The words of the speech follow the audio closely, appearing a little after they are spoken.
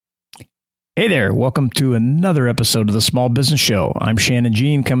Hey there, welcome to another episode of the Small Business Show. I'm Shannon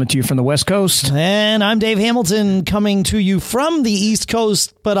Jean coming to you from the West Coast. And I'm Dave Hamilton coming to you from the East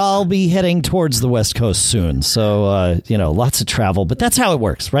Coast, but I'll be heading towards the West Coast soon. So, lots of travel, but that's how it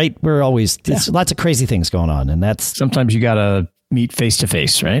works, right? There's lots of crazy things going on, and that's... Sometimes you got to meet face to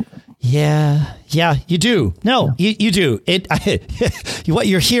face, right? Yeah, you do. No, you do. What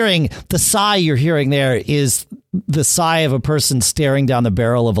you're hearing, the sigh you're hearing there is the sigh of a person staring down the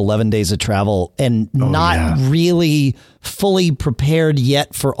barrel of 11 days of travel and really fully prepared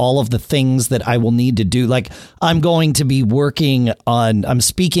yet for all of the things that I will need to do. Like I'm going to be I'm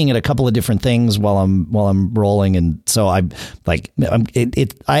speaking at a couple of different things while I'm rolling. And so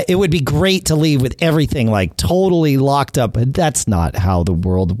it would be great to leave with everything like totally locked up. But that's not how the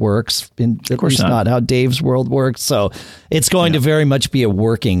world works. At least not how Dave's world works. So it's going to very much be a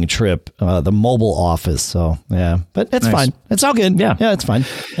working trip, the mobile office. So yeah, but it's fine. It's all good. Yeah, it's fine.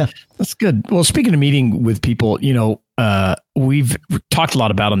 Yeah, that's good. Well, speaking of meeting with people, we've talked a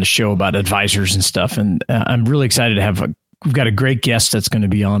lot about on the show about advisors and stuff, and I'm really excited to we've got a great guest that's going to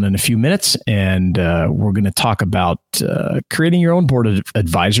be on in a few minutes, and we're going to talk about creating your own board of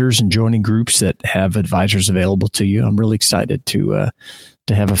advisors and joining groups that have advisors available to you. I'm really excited to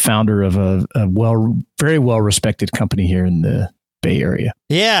have a founder of a very well respected company here in the Bay Area.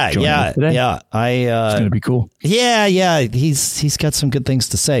 Yeah. It's going to be cool. Yeah. He's got some good things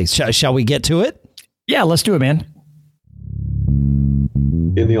to say. Shall we get to it? Yeah, let's do it, man.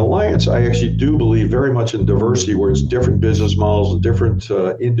 In the Alliance, I actually do believe very much in diversity, where it's different business models, and different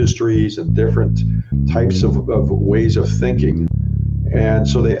industries, and different types of ways of thinking. And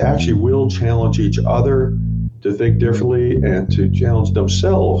so they actually will challenge each other to think differently and to challenge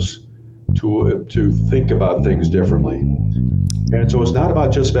themselves to think about things differently. And so it's not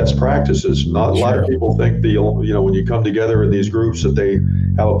about just best practices. A lot of people think when you come together in these groups that they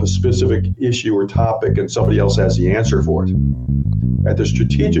have a specific issue or topic and somebody else has the answer for it. At the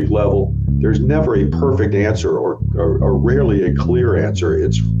strategic level, there's never a perfect answer or rarely a clear answer.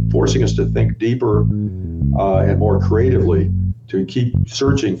 It's forcing us to think deeper and more creatively to keep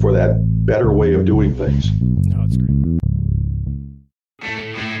searching for that better way of doing things. No, that's great.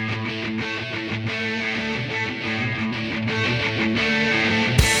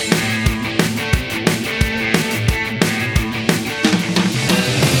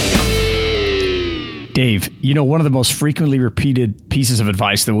 Dave, one of the most frequently repeated pieces of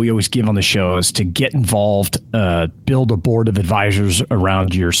advice that we always give on the show is to get involved, build a board of advisors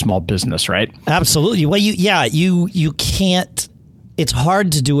around your small business, right? Absolutely. Well, you can't. It's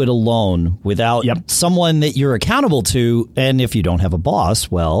hard to do it alone without someone that you're accountable to. And if you don't have a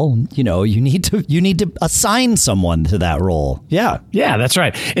boss, well, you need to assign someone to that role. Yeah. Yeah, that's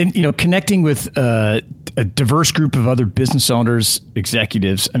right. And, connecting with a diverse group of other business owners,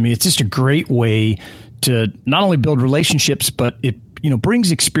 executives, I mean, it's just a great way to not only build relationships, but it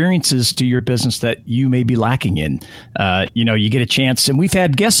brings experiences to your business that you may be lacking in. You get a chance, and we've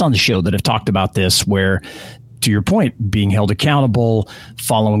had guests on the show that have talked about this, where, to your point, being held accountable,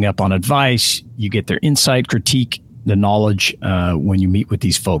 following up on advice, you get their insight, critique, the knowledge when you meet with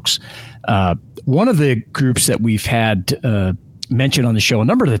these folks. One of the groups that we've had mentioned on the show a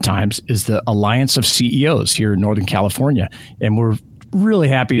number of the times is the Alliance of CEOs here in Northern California. And we're really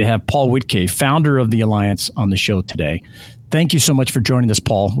happy to have Paul Witkay, founder of the Alliance, on the show today. Thank you so much for joining us,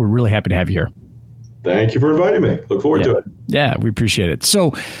 Paul. We're really happy to have you here. Thank you for inviting me. Look forward to it. Yeah, we appreciate it.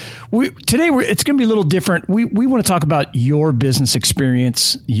 So today it's going to be a little different. We want to talk about your business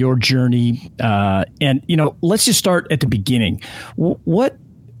experience, your journey, and let's just start at the beginning. What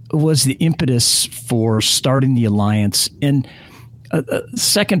was the impetus for starting the Alliance? And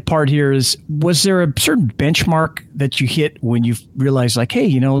second part here is, was there a certain benchmark that you hit when you realized, like,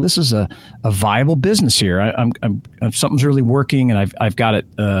 hey, this is a viable business here. I'm something's really working, and I've got it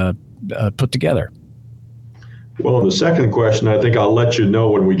put together. Well, the second question, I think I'll let you know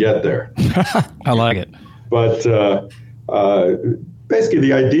when we get there. I like it. But basically,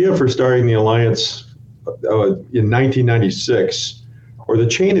 the idea for starting the Alliance in 1996, or the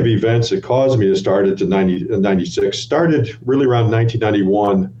chain of events that caused me to start it in 96, started really around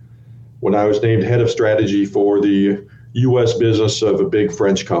 1991 when I was named head of strategy for the U.S. business of a big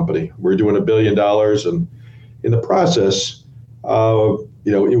French company. We're doing $1 billion, and in the process,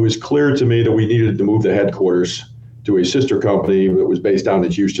 it was clear to me that we needed to move the headquarters to a sister company that was based down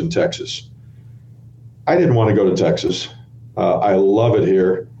in Houston, Texas. I didn't want to go to Texas. I love it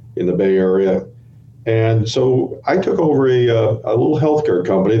here in the Bay Area. And so I took over a little healthcare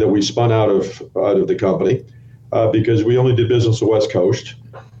company that we spun out of the company because we only did business the West Coast.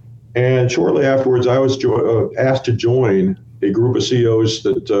 And shortly afterwards, I was asked to join a group of CEOs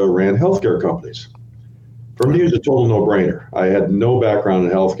that ran healthcare companies. For me, it was a total no-brainer. I had no background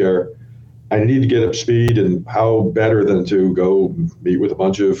in healthcare. I needed to get up to speed, and how better than to go meet with a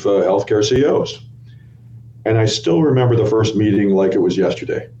bunch of healthcare CEOs. And I still remember the first meeting like it was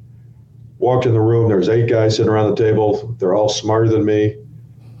yesterday. Walked in the room, there's 8 guys sitting around the table. They're all smarter than me.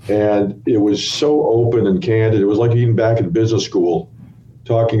 And it was so open and candid. It was like being back in business school,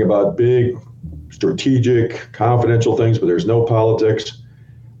 talking about big, strategic, confidential things, but there's no politics.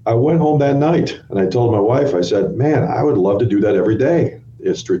 I went home that night and I told my wife, I said, man, I would love to do that every day.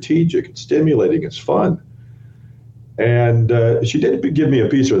 It's strategic, it's stimulating, it's fun. And she did give me a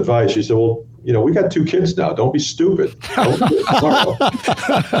piece of advice. She said, well, we got 2 kids now. Don't be stupid. I've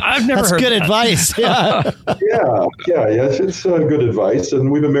never That's heard good that. advice. Yeah. Yes, it's good advice.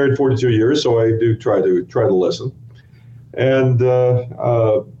 And we've been married 42 years, so I do try to listen. And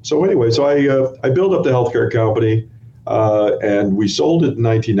so I built up the healthcare company, and we sold it in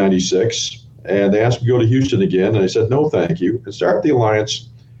 1996. And they asked me to go to Houston again, and I said, no, thank you, and start the alliance.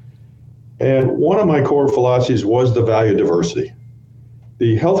 And one of my core philosophies was the value of diversity.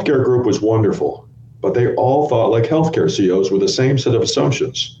 The healthcare group was wonderful, but they all thought like healthcare CEOs with the same set of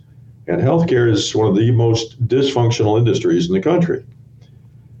assumptions. And healthcare is one of the most dysfunctional industries in the country.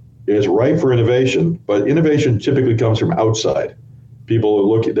 It is ripe for innovation, but innovation typically comes from outside.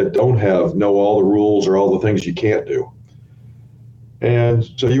 People that don't know all the rules or all the things you can't do. And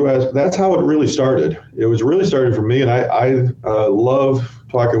so you asked, that's how it really started. It was really started for me, and I love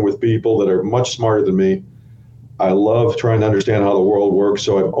talking with people that are much smarter than me. I love trying to understand how the world works,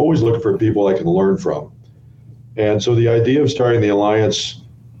 so I'm always looking for people I can learn from. And so the idea of starting the alliance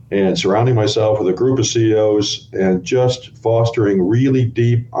and surrounding myself with a group of CEOs and just fostering really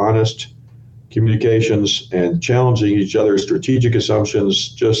deep, honest communications and challenging each other's strategic assumptions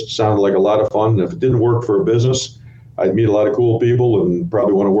just sounded like a lot of fun. And if it didn't work for a business, I'd meet a lot of cool people and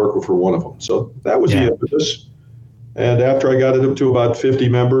probably want to work for one of them. So that was the impetus. And after I got it up to about 50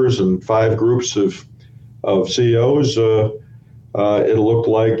 members and 5 groups of CEOs, it looked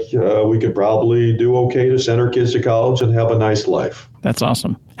like we could probably do okay to send our kids to college and have a nice life. That's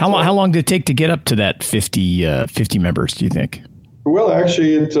awesome. How long did it take to get up to that 50 members, do you think? Well,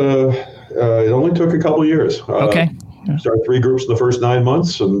 actually, it only took a couple of years. Okay. Started 3 groups in the first 9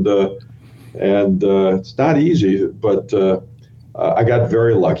 months, and it's not easy, but I got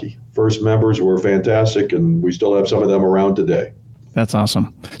very lucky. First members were fantastic, and we still have some of them around today. That's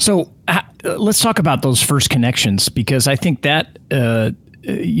awesome. So let's talk about those first connections, because I think that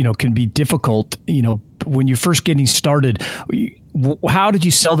can be difficult. When you're first getting started, how did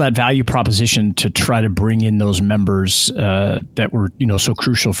you sell that value proposition to try to bring in those members that were so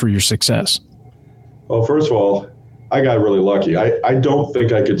crucial for your success? Well, first of all, I got really lucky. I don't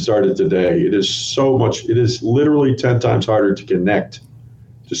think I could start it today. It is literally 10 times harder to connect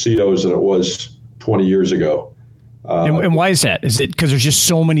to CEOs than it was 20 years ago. And why is that? Is it because there's just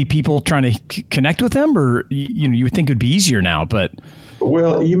so many people trying to connect with them, or you would think it would be easier now? But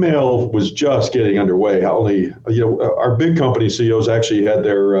email was just getting underway. Our big company CEOs actually had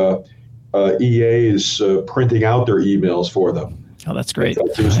their EAs printing out their emails for them. Oh, that's great.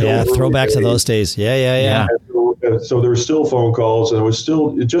 Throwback to those days. Yeah. So there were still phone calls, and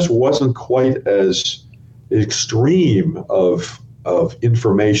it just wasn't quite as extreme of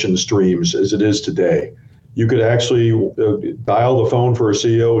information streams as it is today. You could actually dial the phone for a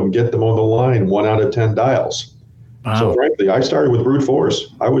CEO and get them on the line 1 out of 10 dials. Wow. So frankly, I started with brute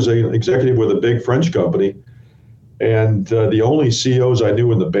force. I was an executive with a big French company, and the only CEOs I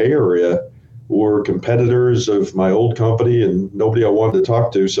knew in the Bay Area were competitors of my old company and nobody I wanted to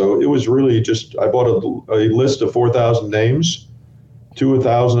talk to. So it was really just, I bought a list of 4,000 names.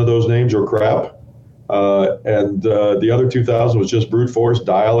 2,000 of those names were crap. And the other 2,000 was just brute force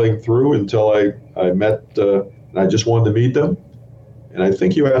dialing through until I met, and I just wanted to meet them. And I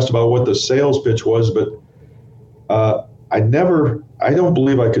think you asked about what the sales pitch was, but I don't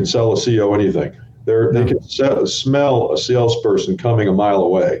believe I could sell a CEO anything. They can smell a salesperson coming a mile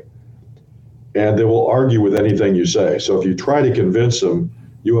away, and they will argue with anything you say. So if you try to convince them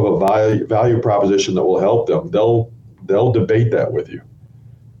you have a value proposition that will help them, they'll debate that with you.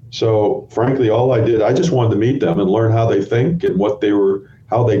 So frankly, all I did, I just wanted to meet them and learn how they think and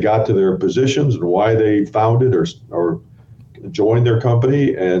how they got to their positions and why they founded or joined their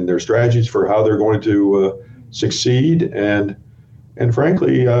company and their strategies for how they're going to succeed. And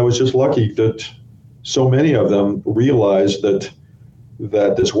frankly, I was just lucky that so many of them realized that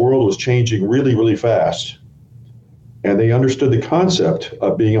this world was changing really, really fast. And they understood the concept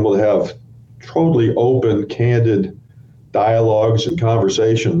of being able to have totally open, candid dialogues and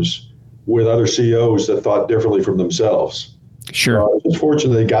conversations with other CEOs that thought differently from themselves. Sure. I was just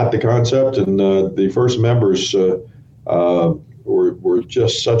fortunate they got the concept, and the first members were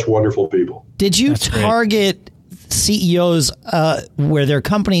just such wonderful people. Did you target CEOs where their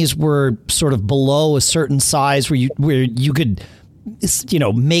companies were sort of below a certain size, where you could,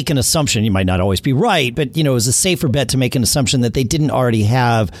 make an assumption? You might not always be right, but it was a safer bet to make an assumption that they didn't already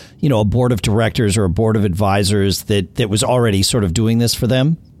have a board of directors or a board of advisors that was already sort of doing this for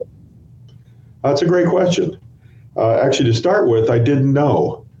them? That's a great question. Actually, to start with, I didn't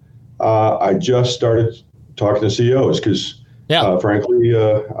know. I just started talking to CEOs because, frankly,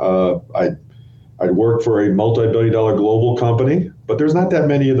 I'd worked for a multi-billion-dollar global company, but there's not that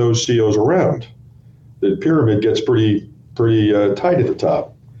many of those CEOs around. The pyramid gets pretty tight at the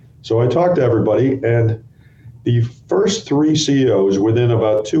top. So I talked to everybody, and the first 3 CEOs, within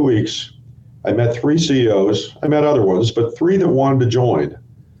about 2 weeks, I met 3 CEOs. I met other ones, but 3 that wanted to join.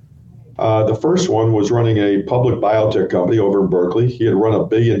 The first one was running a public biotech company over in Berkeley. He had run a $1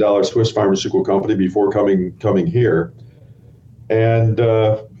 billion Swiss pharmaceutical company before coming here. And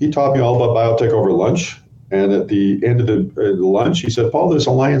he taught me all about biotech over lunch. And at the end of the lunch, he said, "Paul, this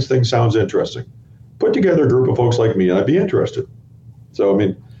alliance thing sounds interesting. Put together a group of folks like me, and I'd be interested." So,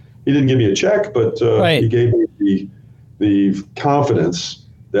 he didn't give me a check, but he gave me the confidence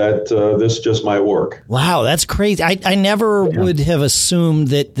that this just might work. Wow, that's crazy. I never would have assumed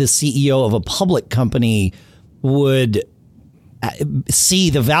that the CEO of a public company would see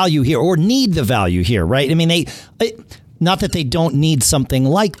the value here or need the value here, right? Not that they don't need something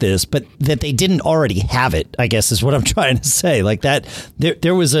like this, but that they didn't already have it, I guess is what I'm trying to say. Like that,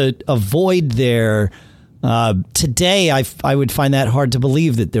 there was a void there. Today, I would find that hard to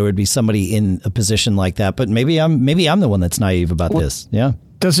believe that there would be somebody in a position like that. But maybe I'm the one that's naive about this. Yeah.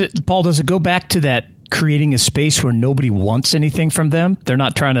 Paul, does it go back to that creating a space where nobody wants anything from them? They're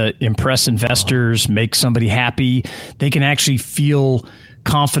not trying to impress investors, make somebody happy. They can actually feel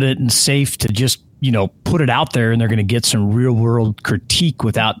confident and safe to just, put it out there, and they're going to get some real world critique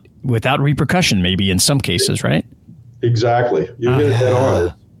without repercussion, maybe in some cases, right? Exactly. You hit it head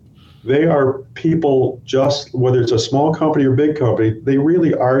on. They are people, just whether it's a small company or big company, they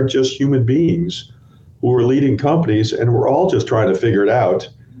really are just human beings who are leading companies, and we're all just trying to figure it out.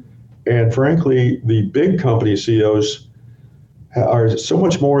 And frankly, the big company CEOs are so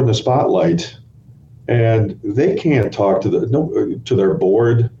much more in the spotlight, and they can't talk to their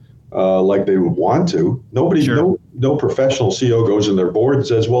board like they would want to. No professional CEO goes in their board and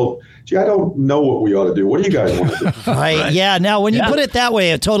says, "Well, gee, I don't know what we ought to do. What do you guys want to do?" Right. Yeah. Now, when you put it that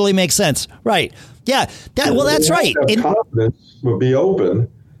way, it totally makes sense. Right. Yeah. That's right. Confidence would be open.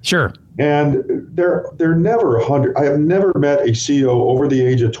 Sure. And they're never 100. I have never met a CEO over the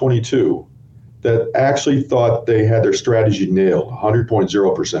age of 22 that actually thought they had their strategy nailed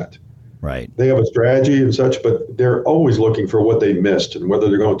 100.0%. Right. They have a strategy and such, but they're always looking for what they missed and whether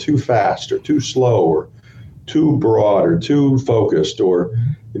they're going too fast or too slow or too broad or too focused, or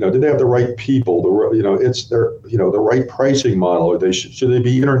did they have the right people? It's the right pricing model, or should they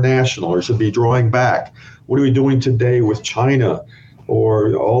be international, or should they be drawing back? What are we doing today with China,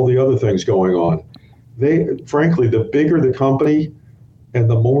 or all the other things going on? Frankly, the bigger the company and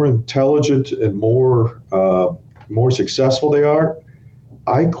the more intelligent and more successful they are,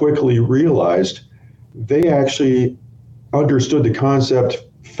 I quickly realized they actually understood the concept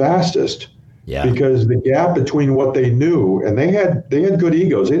fastest. Yeah. Because the gap between what they knew, and they had good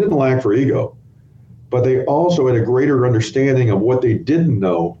egos. They didn't lack for ego, but they also had a greater understanding of what they didn't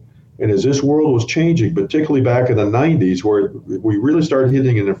know. And as this world was changing, particularly back in the 90s, where we really started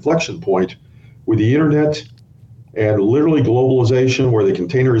hitting an inflection point with the internet and literally globalization, where the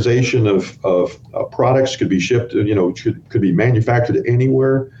containerization of products could be shipped, could be manufactured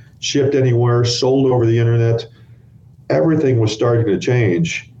anywhere, shipped anywhere, sold over the internet. Everything was starting to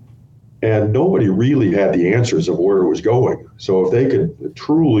change. And nobody really had the answers of where it was going. So if they could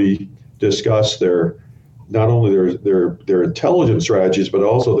truly discuss not only their intelligence strategies, but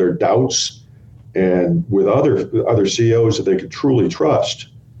also their doubts, and with other CEOs that they could truly trust,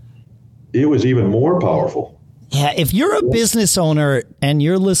 it was even more powerful. Yeah, if you're a business owner and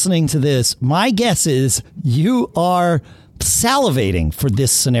you're listening to this, my guess is you are salivating for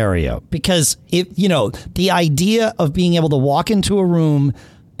this scenario, because the idea of being able to walk into a room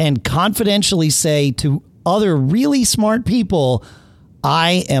and confidentially say to other really smart people,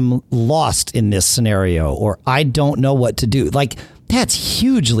 "I am lost in this scenario," or "I don't know what to do." Like, that's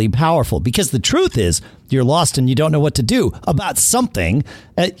hugely powerful, because the truth is you're lost and you don't know what to do about something.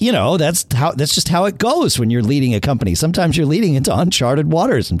 That's just how it goes when you're leading a company. Sometimes you're leading into uncharted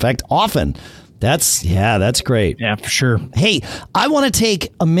waters. In fact, often. That's great. Yeah, for sure. Hey, I want to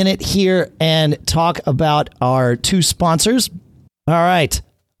take a minute here and talk about our two sponsors. All right.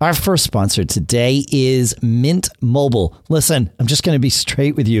 Our first sponsor today is Mint Mobile. Listen, I'm just going to be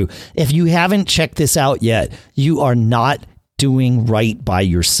straight with you. If you haven't checked this out yet, you are not doing right by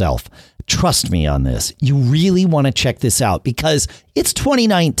yourself. Trust me on this. You really want to check this out because it's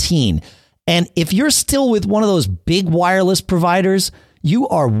 2019. And if you're still with one of those big wireless providers, you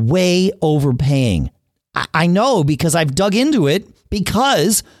are way overpaying. I know because I've dug into it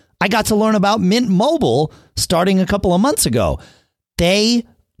because I got to learn about Mint Mobile starting a couple of months ago. They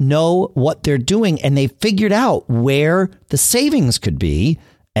know what they're doing and they figured out where the savings could be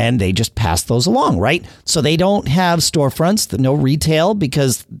and they just pass those along, right? So they don't have storefronts, no retail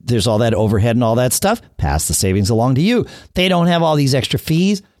because there's all that overhead and all that stuff. Pass the savings along to you. They don't have all these extra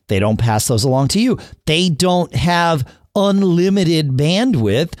fees. They don't pass those along to you. They don't have unlimited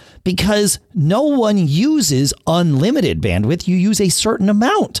bandwidth because no one uses unlimited bandwidth. You use a certain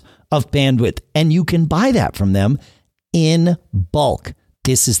amount of bandwidth and you can buy that from them in bulk.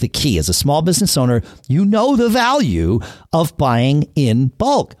 This is the key. As a small business owner, you know the value of buying in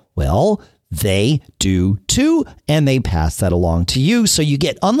bulk. Well, they do too, and they pass that along to you. So you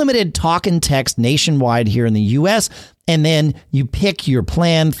get unlimited talk and text nationwide here in the US, and then you pick your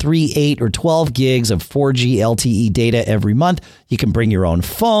plan, 3, 8, or 12 gigs of 4G LTE data every month. You can bring your own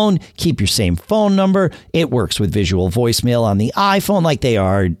phone, keep your same phone number. It works with visual voicemail on the iPhone like they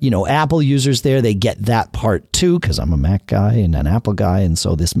are, Apple users there. They get that part too, because I'm a Mac guy and an Apple guy, and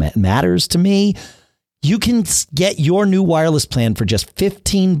so this matters to me. You can get your new wireless plan for just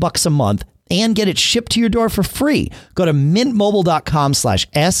 $15 a month and get it shipped to your door for free. Go to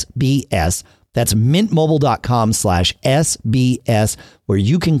mintmobile.com/SBS. That's mintmobile.com/SBS, where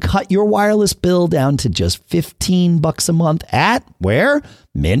you can cut your wireless bill down to just $15 a month at where?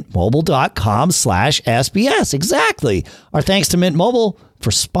 mintmobile.com/SBS. Exactly. Our thanks to Mint Mobile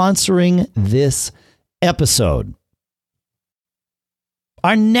for sponsoring this episode.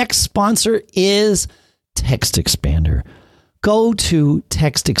 Our next sponsor is Text Expander. Go to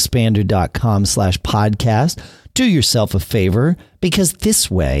textexpander.com/podcast. Do yourself a favor because this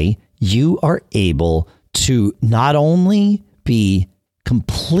way you are able to not only be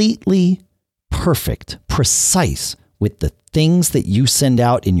completely perfect, precise with the things that you send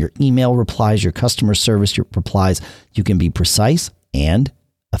out in your email replies, your customer service, your replies. You can be precise and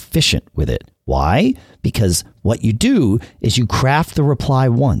efficient with it. Why? Because what you do is you craft the reply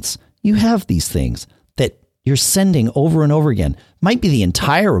once. You have these things that you're sending over and over again. Might be the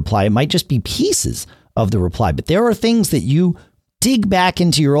entire reply. It might just be pieces of the reply. But there are things that you dig back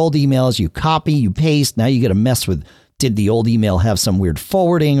into your old emails, you copy, you paste. Now you got to mess with, did the old email have some weird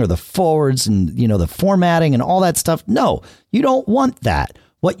forwarding or the forwards and, the formatting and all that stuff? No, you don't want that.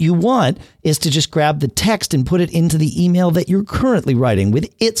 What you want is to just grab the text and put it into the email that you're currently writing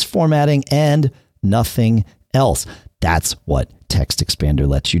with its formatting and nothing else. That's what Text Expander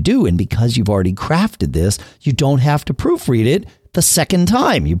lets you do. And because you've already crafted this, you don't have to proofread it the second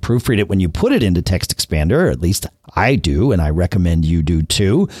time. You proofread it when you put it into Text Expander, or at least I do, and I recommend you do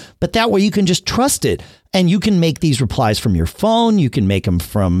too. But that way you can just trust it. And you can make these replies from your phone. You can make them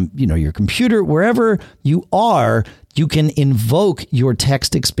from, your computer, wherever you are. You can invoke your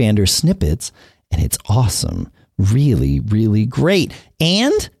Text Expander snippets, and it's awesome. Really, really great.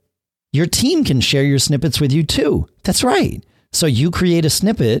 And your team can share your snippets with you too. That's right. So you create a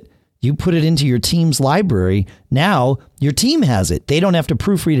snippet, you put it into your team's library. Now your team has it. They don't have to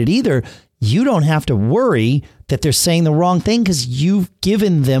proofread it either. You don't have to worry that they're saying the wrong thing because you've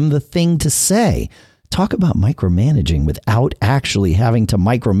given them the thing to say. Talk about micromanaging without actually having to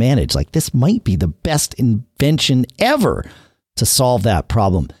micromanage. Like, this might be the best invention ever to solve that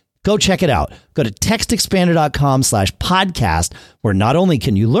problem. Go check it out. Go to textexpander.com/podcast, where not only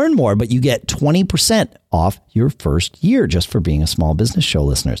can you learn more, but you get 20% off your first year just for being a small business show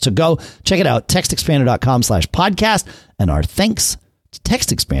listener. So go check it out, textexpander.com/podcast. And our thanks to Text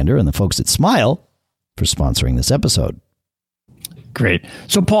Expander and the folks at Smile for sponsoring this episode. Great.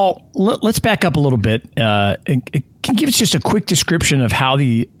 So, Paul, let's back up a little bit. And can you give us just a quick description of how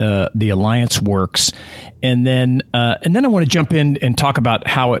the alliance works, and then I want to jump in and talk about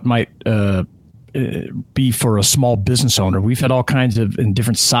how it might be for a small business owner. We've had all kinds of and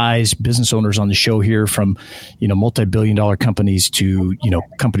different size business owners on the show here, from multi-billion-dollar companies to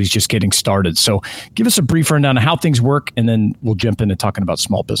companies just getting started. So, give us a brief rundown of how things work, and then we'll jump into talking about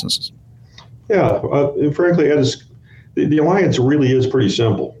small businesses. Yeah, frankly, Ed, the alliance really is pretty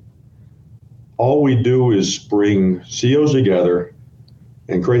simple. All we do is bring CEOs together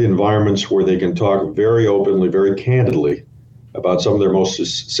and create environments where they can talk very openly, very candidly about some of their most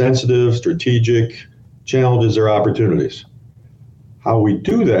sensitive, strategic challenges or opportunities. How we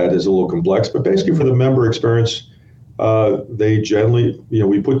do that is a little complex, but basically for the member experience, they generally,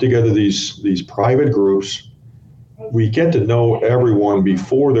 we put together these private groups. We get to know everyone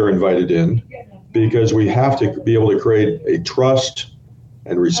before they're invited in, because we have to be able to create a trust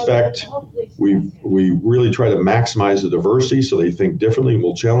and respect. We really try to maximize the diversity so they think differently and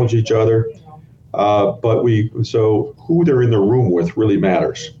we'll challenge each other. So who they're in the room with really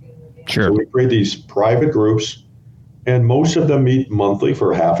matters. Sure. So we create these private groups, and most of them meet monthly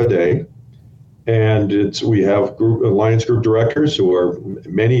for half a day. And we have Alliance Group directors who are,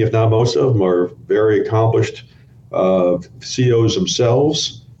 many, if not most of them, are very accomplished CEOs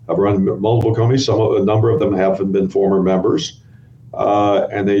themselves, have run multiple companies. A number of them have been former members.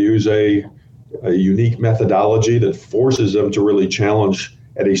 And they use a unique methodology that forces them to really challenge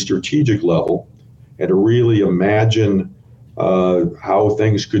at a strategic level and to really imagine how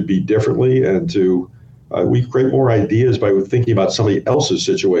things could be differently, and to we create more ideas by thinking about somebody else's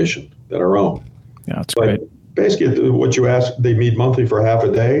situation than our own. Yeah, that's great. Basically, what you asked, they meet monthly for half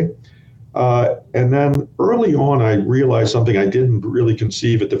a day. And then early on, I realized something I didn't really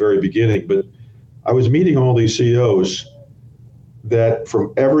conceive at the very beginning, but I was meeting all these CEOs that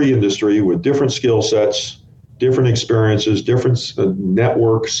from every industry with different skill sets, different experiences, different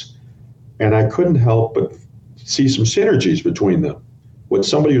networks, and I couldn't help but see some synergies between them. What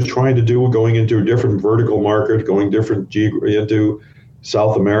somebody was trying to do, going into a different vertical market, going into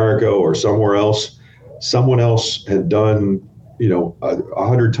South America or somewhere else, someone else had done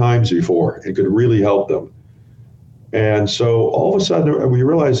 100 times before and could really help them. And so all of a sudden we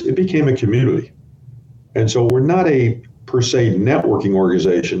realized it became a community. And so we're not a per se networking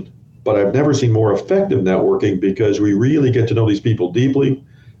organization, but I've never seen more effective networking, because we really get to know these people deeply.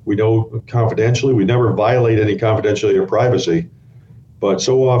 We know confidentially. We never violate any confidentiality or privacy. But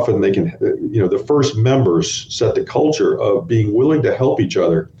so often they can, the first members set the culture of being willing to help each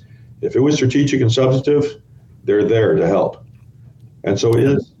other. If it was strategic and substantive, they're there to help. And so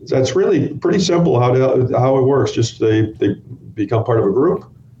that's really pretty simple how it works. Just they become part of a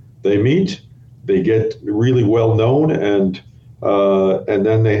group, they meet, they get really well known, and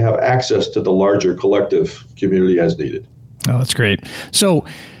then they have access to the larger collective community as needed. Oh, that's great. So,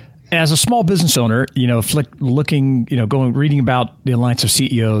 as a small business owner, reading about the Alliance of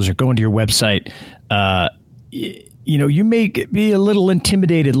CEOs or going to your website, you may be a little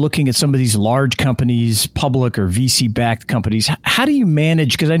intimidated looking at some of these large companies, public or VC-backed companies. How do you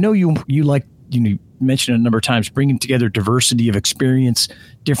manage? Because I know you mentioned it a number of times, bringing together diversity of experience,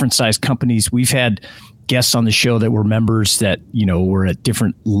 different size companies. We've had guests on the show that were members that, were at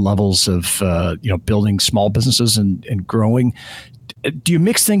different levels of, building small businesses and growing. Do you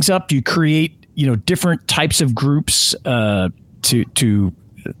mix things up? Do you create, different types of groups to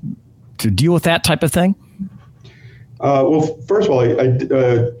deal with that type of thing? Well, first of all,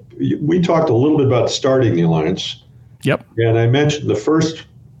 we talked a little bit about starting the Alliance. Yep. And I mentioned the first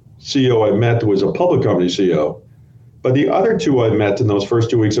CEO I met was a public company CEO. But the other two I met in those first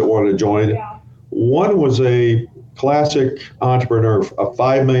 2 weeks that wanted to join, one was a classic entrepreneur, a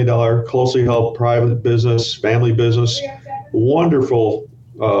 $5 million closely held private business, family business, wonderful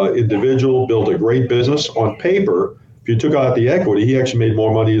individual, built a great business. On paper, if you took out the equity, he actually made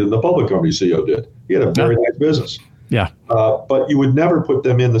more money than the public company CEO did. He had a very nice business. Yeah. But you would never put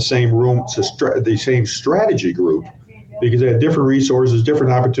them in the same room, the same strategy group, because they had different resources,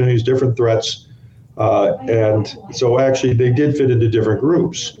 different opportunities, different threats. And so actually they did fit into different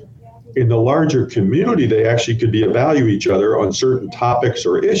groups. In the larger community, they actually could evaluate each other on certain topics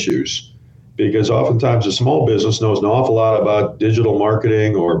or issues, because oftentimes a small business knows an awful lot about digital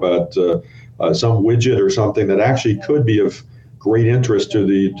marketing or about some widget or something that actually could be of great interest to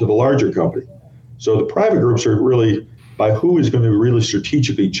the larger company. So the private groups are really by who is going to really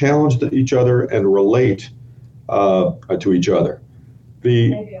strategically challenge each other and relate to each other.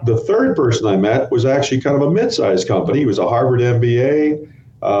 The third person I met was actually kind of a mid-sized company. He was a Harvard MBA,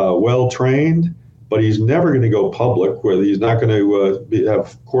 well-trained, but he's never going to go public, where he's not going to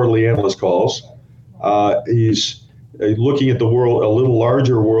have quarterly analyst calls. He's looking at the world, a little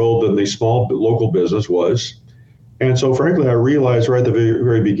larger world than the small local business was. And so frankly, I realized right at the very,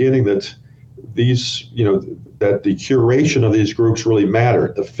 very beginning that that the curation of these groups really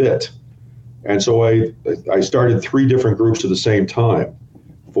mattered, the fit. And so I started 3 different groups at the same time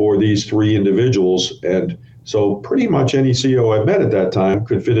for these 3 individuals. And so pretty much any CEO I met at that time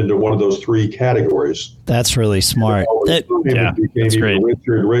could fit into one of those 3 categories. That's really smart. It became even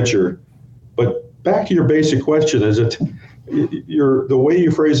richer and richer. But back to your basic question, the way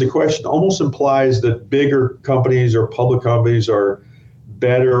you phrase the question almost implies that bigger companies or public companies are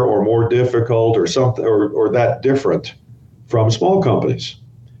better or more difficult or something or that different from small companies.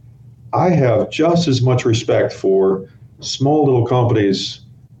 I have just as much respect for small little companies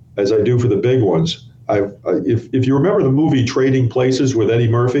as I do for the big ones. If you remember the movie Trading Places with Eddie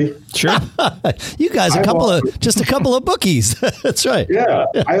Murphy. Sure. You guys, just a couple of bookies. That's right. Yeah.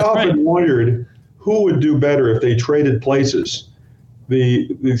 I often wondered who would do better if they traded places.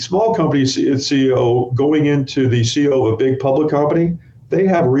 The small company CEO going into the CEO of a big public company, they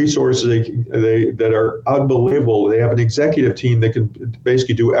have resources that are unbelievable. They have an executive team that can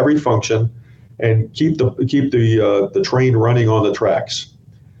basically do every function and keep the train running on the tracks.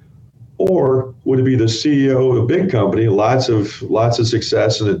 Or would it be the CEO of a big company, lots of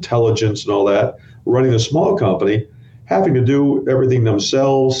success and intelligence and all that, running a small company, having to do everything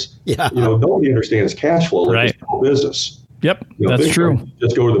themselves? Yeah. Nobody understands cash flow like a small business. Yep, that's true.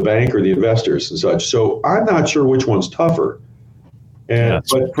 Just go to the bank or the investors and such. So I'm not sure which one's tougher.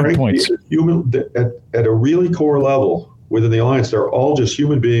 But frankly, at a really core level within the alliance, they're all just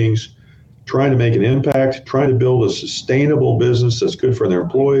human beings trying to make an impact, trying to build a sustainable business that's good for their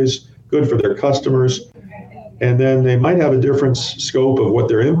employees, good for their customers. And then they might have a different scope of what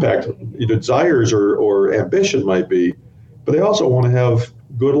their impact desires or ambition might be, but they also want to have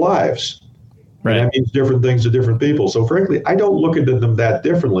good lives. Right. And that means different things to different people. So frankly, I don't look at them that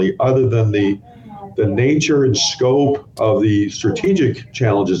differently other than the nature and scope of the strategic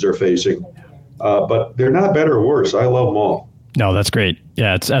challenges they're facing. But they're not better or worse. I love them all. No, that's great.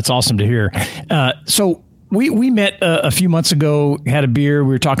 Yeah, that's awesome to hear. So we met a few months ago, had a beer. We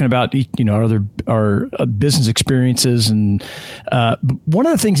were talking about our business experiences, and one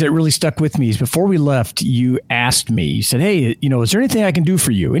of the things that really stuck with me is before we left, you asked me. You said, "Hey, is there anything I can do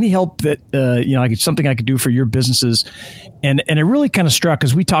for you? Any help that something I could do for your businesses?" And it really kind of struck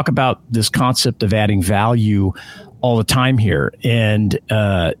as we talk about this concept of adding value all the time here, and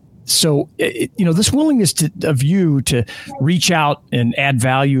so, this willingness of you to reach out and add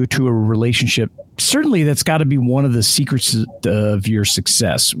value to a relationship, certainly that's got to be one of the secrets of your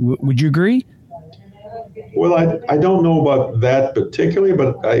success. Would you agree? Well, I don't know about that particularly,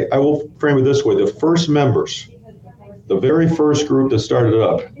 but I will frame it this way. The first members, the very first group that started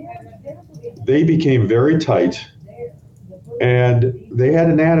up, they became very tight, and they had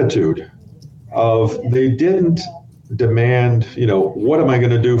an attitude of they didn't demand, what am I going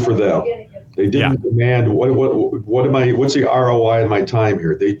to do for them? They didn't demand what's the ROI in my time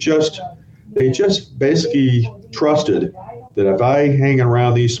here? They just basically trusted that if I hang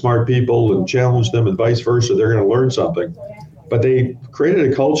around these smart people and challenge them and vice versa, they're going to learn something. But they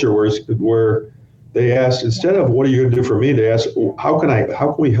created a culture where they asked, instead of what are you going to do for me, they asked, how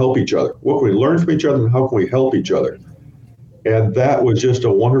can we help each other? What can we learn from each other, and how can we help each other? And that was just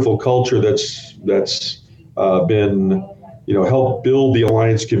a wonderful culture that's been, helped build the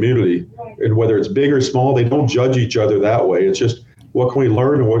alliance community. And whether it's big or small, they don't judge each other that way. It's just, what can we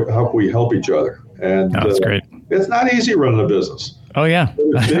learn and how can we help each other? And that's great. It's not easy running a business. Oh yeah.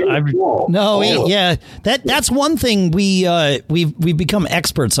 That's one thing we've become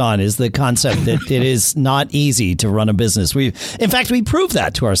experts on, is the concept that it is not easy to run a business. In fact, we prove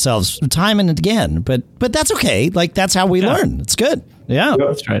that to ourselves time and again, but that's okay. Like, that's how we learn. It's good. Yeah.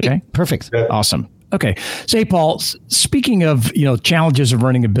 That's right. Okay. Perfect. Yeah. Awesome. Okay. So, hey, Paul, speaking of, challenges of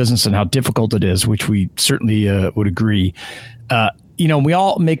running a business and how difficult it is, which we certainly would agree, we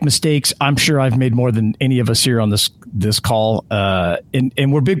all make mistakes. I'm sure I've made more than any of us here on this call.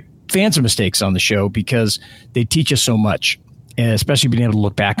 And we're big fans of mistakes on the show because they teach us so much, and especially being able to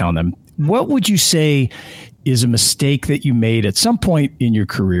look back on them. What would you say is a mistake that you made at some point in your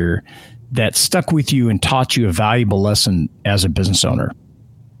career that stuck with you and taught you a valuable lesson as a business owner?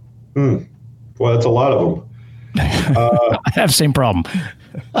 Well, that's a lot of them. I have the same problem.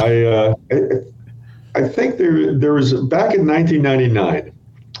 I think there was, back in 1999,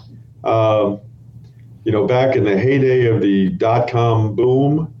 back in the heyday of the dot-com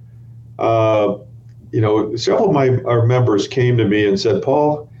boom, several of our members came to me and said,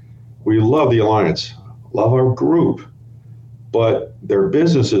 "Paul, we love the Alliance, love our group, but their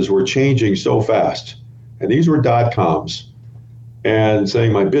businesses were changing so fast." And these were dot-coms. And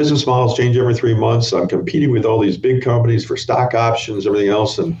saying, my business models change every 3 months. I'm competing with all these big companies for stock options, everything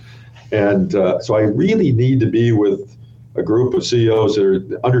else. And so I really need to be with a group of CEOs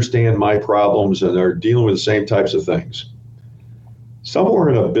that understand my problems and are dealing with the same types of things. Somewhere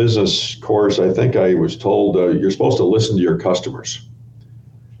in a business course, I think I was told, you're supposed to listen to your customers.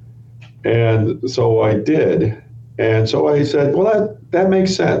 And so I did. And so I said, well, that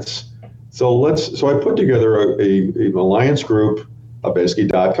makes sense. So I put together an alliance group of basically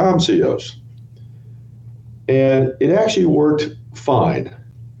 .com CEOs, and it actually worked fine.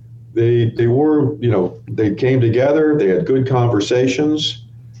 They were, they came together. They had good conversations.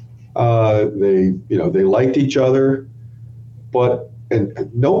 They liked each other, and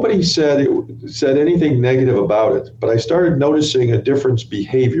nobody said anything negative about it. But I started noticing a different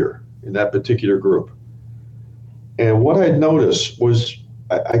behavior in that particular group. And what I'd noticed was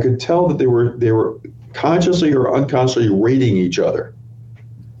I could tell that they were consciously or unconsciously rating each other.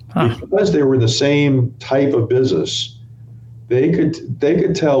 Because they were in the same type of business. They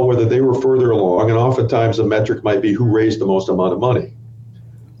could tell whether they were further along, and oftentimes the metric might be who raised the most amount of money,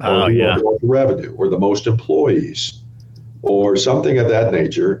 or who had the most revenue, or the most employees, or something of that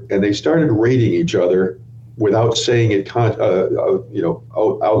nature. And they started rating each other without saying it, out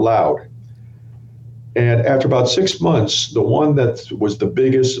loud. And after about 6 months, the one that was the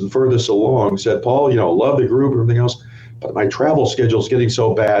biggest and furthest along said, "Paul, love the group and everything else, but my travel schedule is getting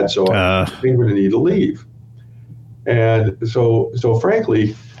so bad, so I'm going to need to leave." And so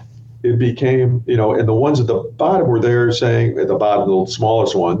frankly, it became, and the ones at the bottom were there saying, at the bottom, the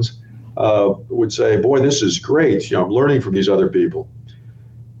smallest ones, would say, "Boy, this is great. I'm learning from these other people."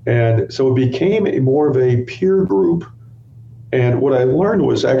 And so it became more of a peer group. And what I learned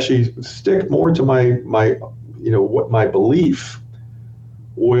was actually stick more to my belief,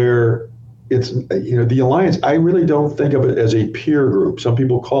 where it's, the alliance, I really don't think of it as a peer group. Some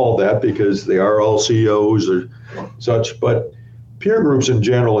people call that because they are all CEOs or such, but peer groups in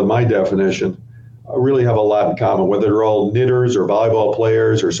general, in my definition, really have a lot in common, whether they're all knitters or volleyball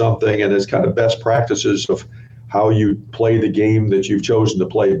players or something, and it's kind of best practices of how you play the game that you've chosen to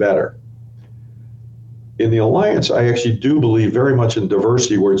play better. In the alliance, I actually do believe very much in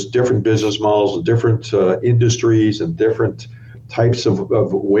diversity, where it's different business models and different industries and different types of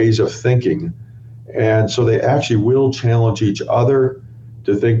ways of thinking. And so they actually will challenge each other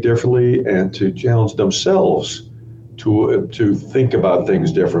to think differently and to challenge themselves to think about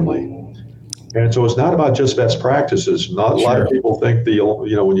things differently. And so it's not about just best practices. A lot of people think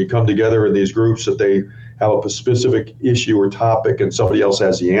when you come together in these groups that they have a specific issue or topic and somebody else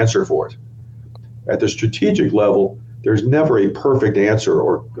has the answer for it. At the strategic level, there's never a perfect answer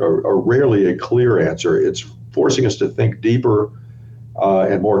or rarely a clear answer. It's forcing us to think deeper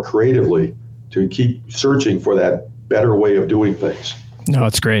and more creatively to keep searching for that better way of doing things. No,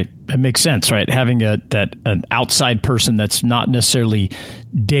 it's great. It makes sense, right? Having an outside person that's not necessarily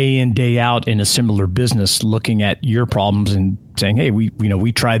day in, day out in a similar business looking at your problems and saying, "Hey,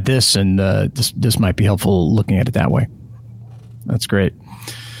 we tried this, and this might be helpful," looking at it that way. That's great.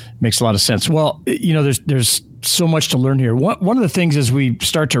 Makes a lot of sense. Well, there's so much to learn here. One of the things as we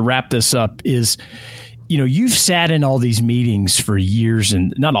start to wrap this up is, you've sat in all these meetings for years,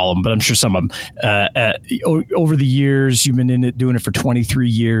 and not all of them, but I'm sure some of them. Over the years, you've been in it, doing it for 23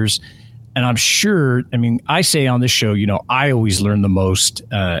 years. And I'm sure, I say on this show, I always learn the most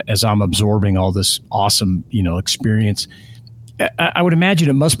as I'm absorbing all this awesome, experience. I would imagine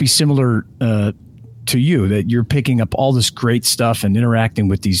it must be similar to you, that you're picking up all this great stuff and interacting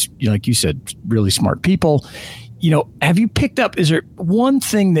with these, like you said, really smart people. Have you picked up, is there one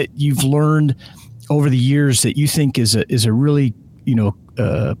thing that you've learned over the years that you think is a really,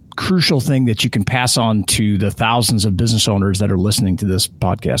 crucial thing that you can pass on to the thousands of business owners that are listening to this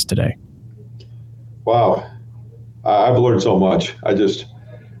podcast today? Wow. I've learned so much. I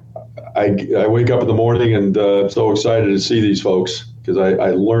wake up in the morning and so excited to see these folks, because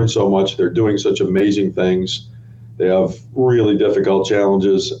I learned so much. They're doing such amazing things. They have really difficult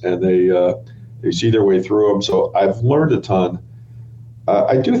challenges, and they see their way through them. So I've learned a ton.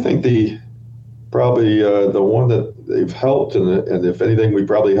 I do think the one that they've helped, and if anything, we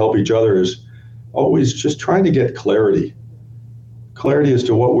probably help each other, is always just trying to get clarity as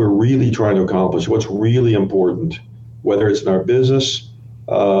to what we're really trying to accomplish, what's really important, whether it's in our business,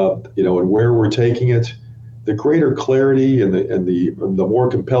 and where we're taking it. The greater clarity and the more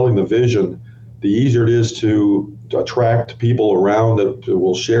compelling the vision, the easier it is to attract people around that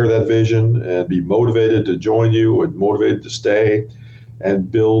will share that vision and be motivated to join you and motivated to stay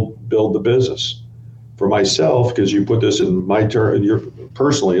and build the business. For myself, because you put this in my turn,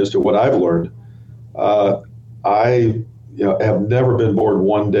 personally, as to what I've learned, I have never been bored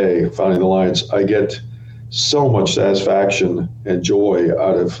one day founding the Alliance. I get so much satisfaction and joy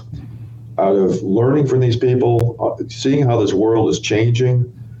out of learning from these people, seeing how this world is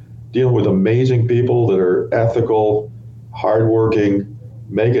changing, dealing with amazing people that are ethical, hardworking,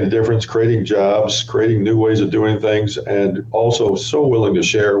 making a difference, creating jobs, creating new ways of doing things, and also so willing to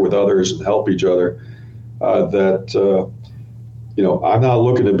share with others and help each other. That I'm not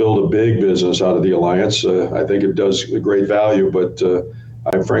looking to build a big business out of the alliance. I think it does great value, but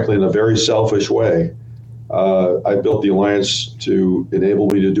I'm frankly in a very selfish way. I built the alliance to enable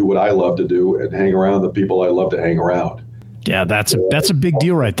me to do what I love to do and hang around the people I love to hang around. Yeah, that's a big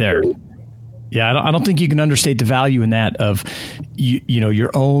deal right there. Yeah, I don't think you can understate the value in that of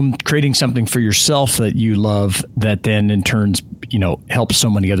your own creating something for yourself that you love that then in turns helps so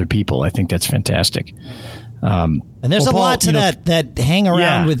many other people. I think that's fantastic. And there's a lot to that hang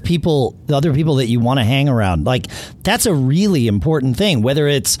around with people, the other people that you want to hang around. Like that's a really important thing, whether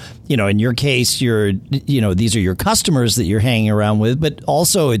it's, in your case, these are your customers that you're hanging around with, but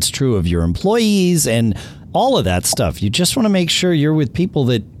also it's true of your employees and all of that stuff. You just want to make sure you're with people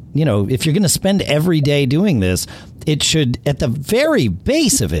that, if you're going to spend every day doing this, it should, at the very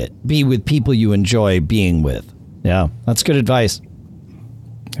base of it, be with people you enjoy being with. Yeah, that's good advice.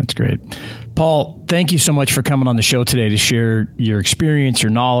 That's great. Paul, thank you so much for coming on the show today to share your experience, your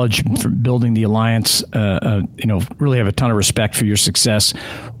knowledge for building the Alliance. Really have a ton of respect for your success.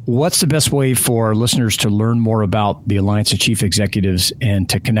 What's the best way for listeners to learn more about the Alliance of Chief Executives and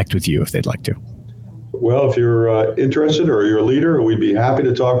to connect with you if they'd like to? Well, if you're interested or you're a leader, we'd be happy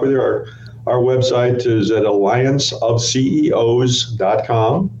to talk with you. Our website is at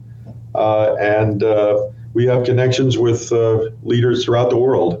allianceofceos.com. And we have connections with leaders throughout the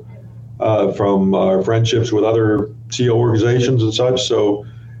world. From our friendships with other CEO organizations and such. So,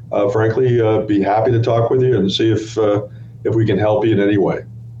 frankly, be happy to talk with you and see if we can help you in any way.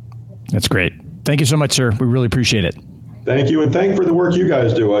 That's great. Thank you so much, sir. We really appreciate it. Thank you, and thank you for the work you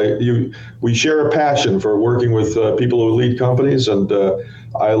guys do. We share a passion for working with people who lead companies, and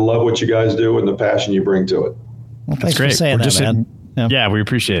I love what you guys do and the passion you bring to it. Well, thanks for saying that, man. Yeah, we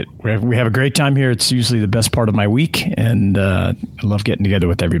appreciate it. We have a great time here. It's usually the best part of my week, and I love getting together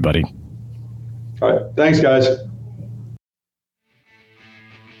with everybody. All right. Thanks, guys.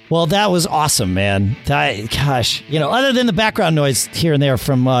 Well, that was awesome, man. Gosh, other than the background noise here and there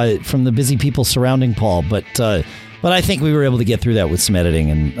from the busy people surrounding Paul, but I think we were able to get through that with some editing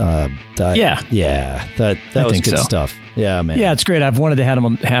and that was good stuff. Yeah, man. Yeah, it's great. I've wanted to have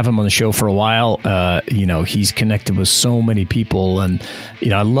him on the show for a while. He's connected with so many people, and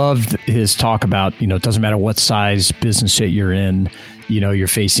I loved his talk about it doesn't matter what size business that you're in. You're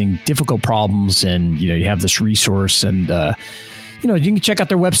facing difficult problems, and you have this resource, and you can check out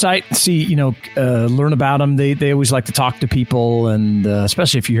their website, see learn about them. They always like to talk to people, and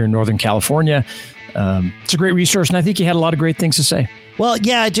especially if you're here in Northern California, it's a great resource. And I think he had a lot of great things to say. Well,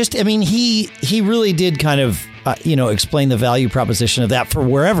 yeah, he really did kind of explain the value proposition of that for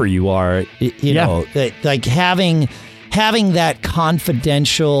wherever you are. Like having that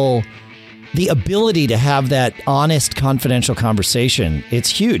confidential. The ability to have that honest, confidential conversation, it's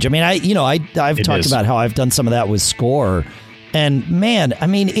huge. I mean, I've talked about how I've done some of that with SCORE, and man, I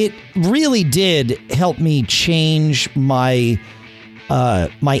mean, it really did help me change my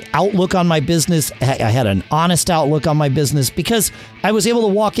my outlook on my business. I had an honest outlook on my business because I was able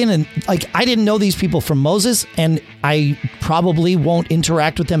to walk in and I didn't know these people from Moses, and I probably won't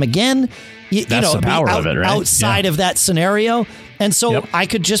interact with them again. That's the power of it, right? Outside of that scenario. And so I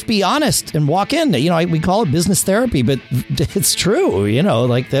could just be honest and walk in. We call it business therapy, but it's true.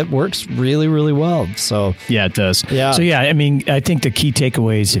 That works really, really well. So yeah, it does. Yeah. So yeah, I mean, I think the key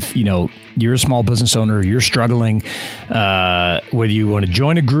takeaway is if you're a small business owner, you're struggling, whether you want to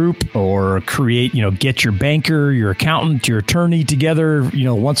join a group or create, get your banker, your accountant, your attorney together,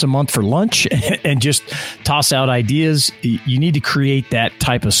 once a month for lunch and just toss out ideas. You need to create that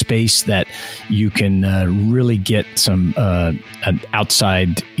type of space that you can really get some an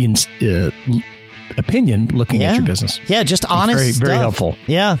outside opinion looking at your business. Yeah, just honest very, stuff. Very helpful.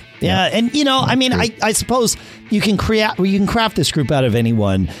 Yeah. And I suppose you can craft this group out of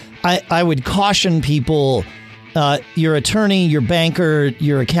anyone. I would caution people, your attorney, your banker,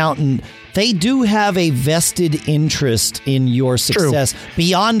 your accountant, they do have a vested interest in your success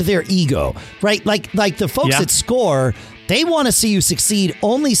beyond their ego, right? Like the folks at SCORE, they want to see you succeed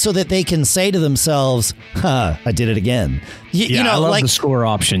only so that they can say to themselves, I did it again. I love the SCORE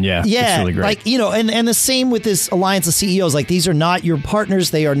option. Yeah. It's really great. And the same with this Alliance of CEOs. These are not your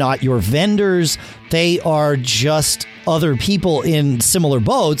partners. They are not your vendors. They are just other people in similar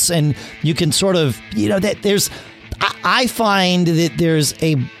boats. And you can sort of, I find that there's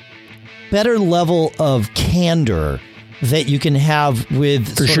a better level of candor that you can have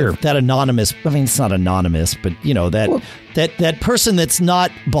with that anonymous. I mean, it's not anonymous, but that person that's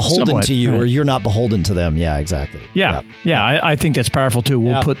not beholden Somewhat, to you, right. or you're not beholden to them. Yeah, exactly. Yeah. I think that's powerful too.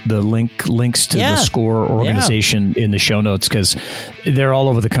 We'll put the links to the SCORE organization in the show notes because they're all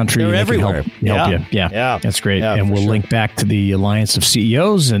over the country. They're everywhere. Help you. Yeah. That's great. Yeah, and we'll link back to the Alliance of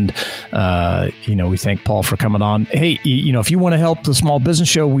CEOs. And, we thank Paul for coming on. Hey, if you want to help the Small Business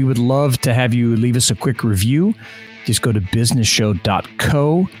Show, we would love to have you leave us a quick review. Just go to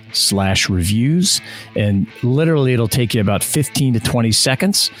businessshow.co/reviews, and literally it'll take you about 15 to 20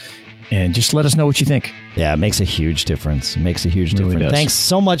 seconds, and just let us know what you think. Yeah, it makes a huge difference. It makes a huge Really difference. does. Thanks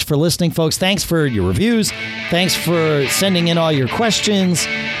so much for listening, folks. Thanks for your reviews. Thanks for sending in all your questions.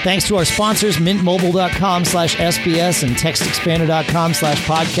 Thanks to our sponsors, mintmobile.com/SBS and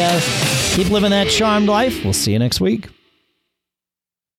textexpander.com/podcast. Keep living that charmed life. We'll see you next week.